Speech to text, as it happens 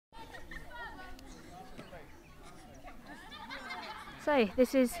So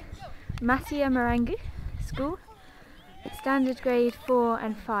this is Matia Marangu School, standard grade 4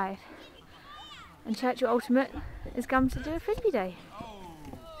 and 5. And Churchill Ultimate is come to do a frisbee day.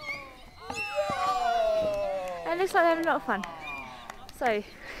 And it looks like they're having a lot of fun. So,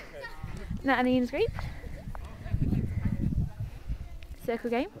 Nat and Ian's group. Circle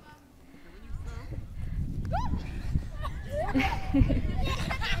game.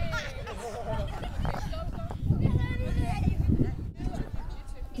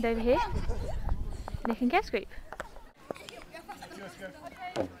 And over here, Nick and Kev's group.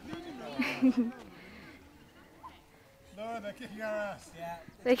 No, they're kicking our ass. Yeah.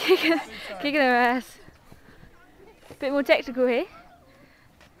 They're kicking our ass. Bit more technical here.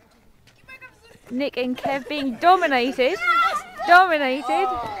 Nick and Kev being dominated. Sort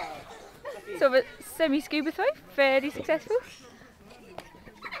of a semi-scuba throw, fairly successful.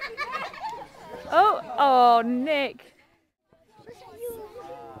 Oh, Nick.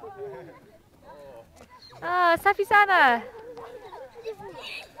 Ah, safi sana.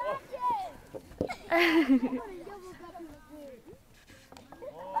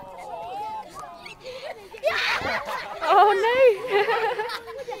 Oh no!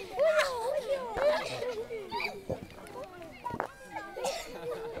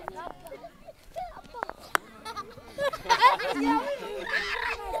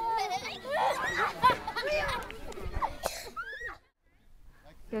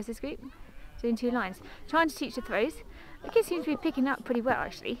 Here's this group doing 2 lines, trying to teach the throws. The kids seem to be picking up pretty well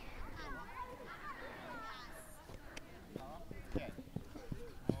actually.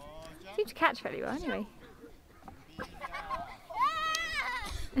 Seem to catch fairly well anyway.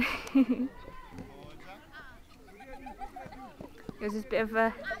 There's this bit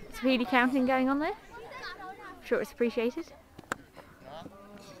of speedy counting going on there. I'm sure it's appreciated.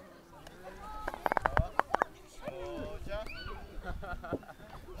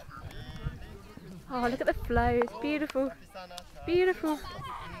 Oh, look at the flow, it's beautiful. Beautiful.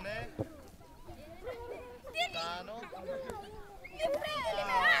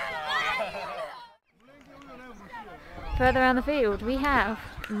 Further around the field we have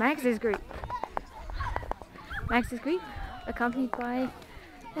Mags's group. Mags's group accompanied by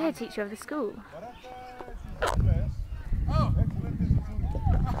the head teacher of the school.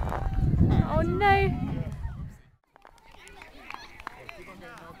 Oh no!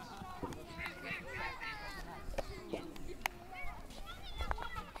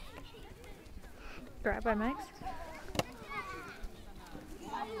 Grab by Mags.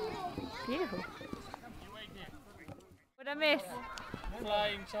 Beautiful. What did I miss?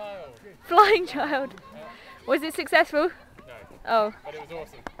 Flying child. Flying child. Was it successful? No. Oh. But it was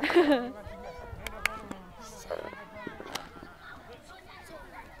awesome.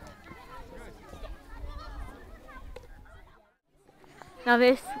 Now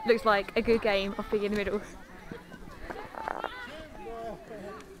this looks like a good game of pig in the middle.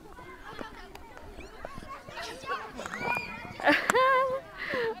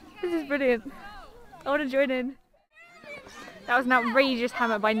 This is brilliant. I want to join in. That was an outrageous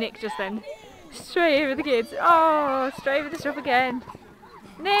hammer by Nick just then. Straight over the kids. Oh, straight over the strap again.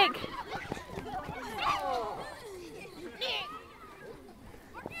 Nick!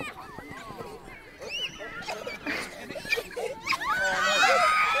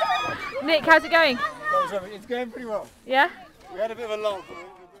 Nick, how's it going? It's going pretty well. Yeah? We had a bit of a lull.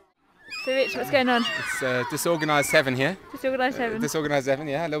 So Rich, what's going on? It's disorganised 7 here. Disorganised 7. Disorganised 7,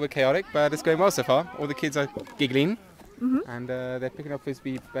 yeah, a little bit chaotic, but it's going well so far. All the kids are giggling, and they're picking up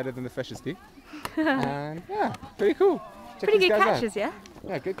frisbee better than the freshers do. And yeah, pretty cool. Check Pretty these good guys catches, out. yeah?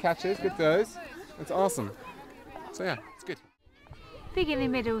 Yeah, good catches, good throws. It's awesome. So yeah, it's good. Pig in the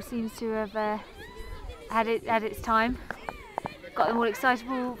middle seems to have had its time. Got them all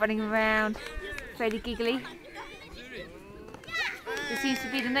excitable, running around, fairly giggly. This seems to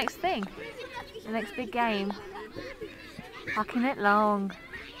be the next thing, the next big game. Hucking it long,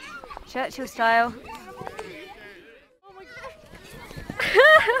 Churchill style.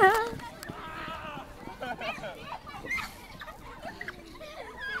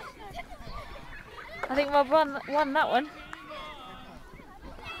 I think Rob won that one.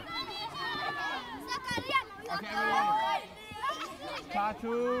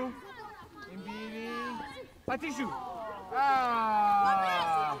 Satu, Imbiri, Patishu.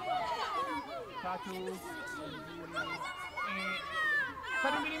 Ah. Satu, Imbiri,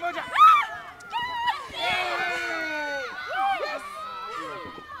 Satu Imbiri moja. Yes.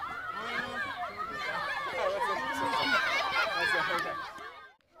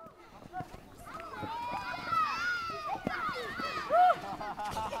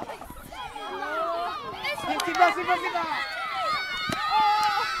 Simba.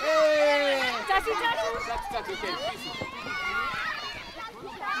 Tattoo, tattoo. Tattoo, okay.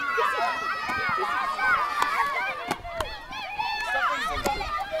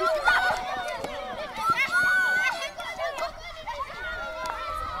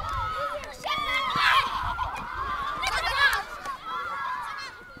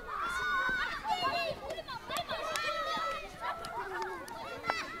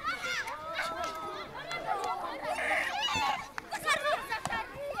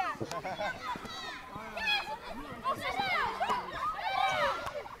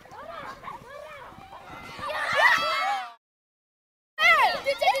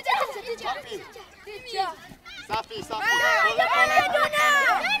 Safi, safi.